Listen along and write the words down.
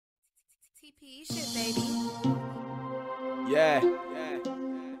TPE shit, baby. Yeah.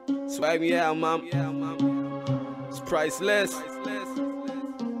 Swag me out, mom. It's priceless.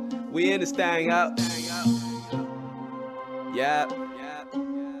 We in this thing up. Yeah.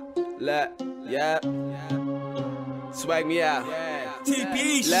 Yeah. Swag me out.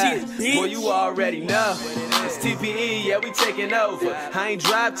 TPE shit, bitch. Boy, you already know. It's TPE, yeah, we taking over. I ain't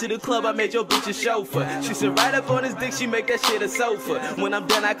drive to the club, I made your bitch a chauffeur. She sit right up on his dick, she make that shit a sofa. When I'm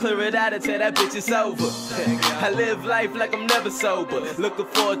done, I clear it out and tell that bitch it's over. I live life like I'm never sober. Looking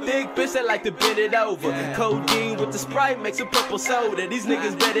for a thick bitch that like to bend it over. Codeine with the Sprite makes a purple soda. These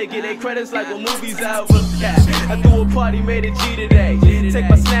niggas better get their credits like when movies over. I threw a party, made a G today. Take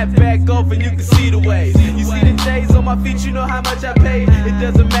my snapback off and you can see the waves. You see the J's on my feet, you know how much I paid. It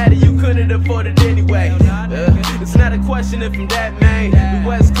doesn't matter, you couldn't afford it anyway. It's not a question if I'm that main. The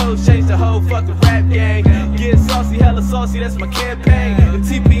West Coast changed the whole fucking rap game. Get saucy, hella saucy, that's my campaign. And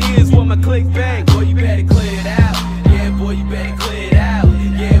TPE is what my click bang. Boy, you better clear it out. Yeah, boy, you better clear it out.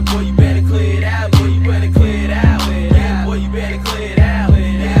 Yeah, boy, you better clear it out. Boy, you better clear it out. Yeah, boy, you better clear it out.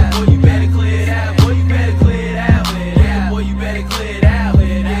 Yeah, boy, you better clear it out. Boy, you better clear it out. Yeah, boy, you better clear it out.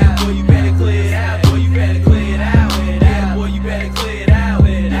 Yeah, boy, you better clear it out. Boy, you better clear it out. Yeah, boy, you better clear it out.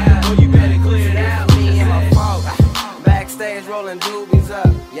 Yeah, boy, you better clear it out. Backstage rolling doobies up,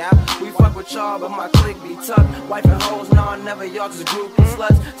 yeah. We fuck with y'all, but my clique be tucked. Wiping hoes, nah, never y'all just groupie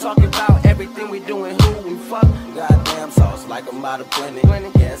sluts. Talking about everything we doing, who we fuck. Goddamn sauce, like I'm about to win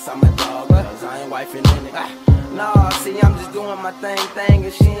it. Yes, I'm a dog, cause I ain't wifing in it. Nah, see, I'm just doing my thing.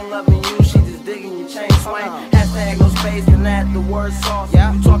 If she ain't loving you, she just digging your chain swing. Hashtag no space, and that the word sauce.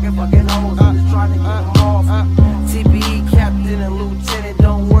 Yeah, you talking fucking hoes, I'm just trying to get them off. TPE captain and lieutenant,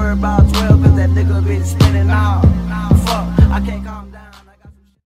 don't worry about 12, cause that nigga been spinning out. Fuck, I can't calm down.